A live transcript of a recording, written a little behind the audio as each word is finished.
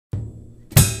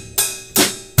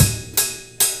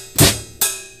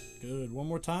Good. One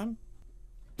more time.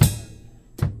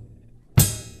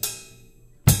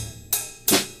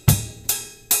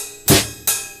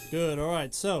 Good. All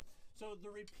right. So the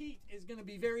repeat is going to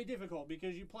be very difficult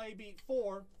because you play beat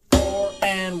 4, 4,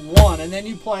 and 1, and then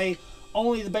you play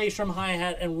only the bass drum,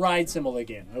 hi-hat, and ride cymbal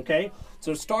again, okay?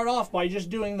 So start off by just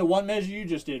doing the one measure you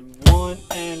just did. 1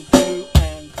 and 2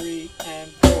 and 3 and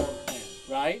 4 and,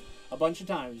 right? A bunch of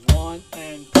times. 1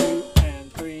 and 2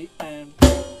 and 3 and 4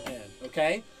 and,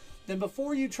 okay? Then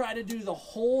before you try to do the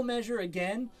whole measure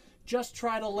again, just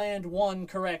try to land 1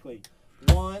 correctly.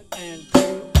 1 and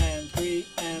 2 and 3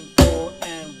 and 4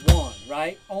 and 1,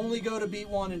 right? Only go to beat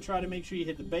 1 and try to make sure you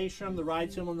hit the bass drum, the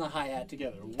ride cymbal, and the hi-hat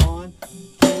together. 1,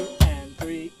 2 and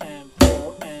 3 and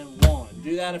 4 and 1.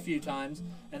 Do that a few times,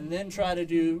 and then try to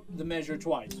do the measure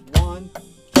twice. 1,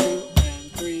 2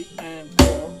 and 3 and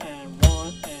 4 and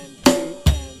 1 and 2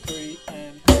 and 3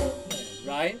 and 4 and,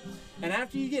 right? And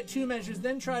after you get 2 measures,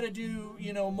 then try to do,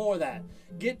 more of that.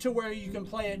 Get to where you can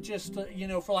play it just,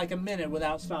 for like a minute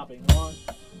without stopping. 1,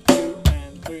 2,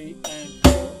 and 3, and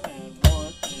 4, and 1,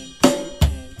 and 2,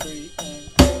 and 3, and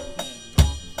 4, and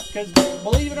 1. Because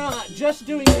believe it or not, just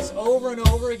doing this over and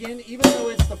over again, even though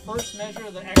it's the first measure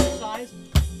of the exercise,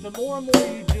 the more and more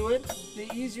you do it,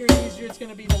 the easier and easier it's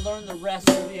going to be to learn the rest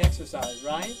of the exercise,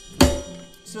 right?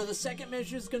 So the second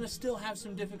measure is going to still have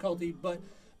some difficulty, but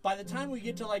by the time we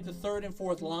get to like the 3rd and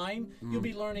 4th line, you'll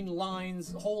be learning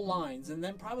lines, whole lines, and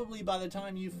then probably by the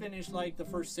time you finish like the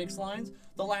first 6 lines,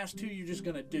 the last 2 you're just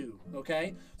gonna do,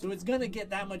 okay? So it's gonna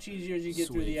get that much easier as you get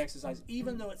through the exercise.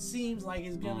 Even though it seems like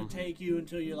it's gonna take you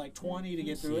until you're like 20 to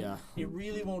get through it, it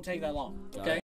really won't take that long, okay?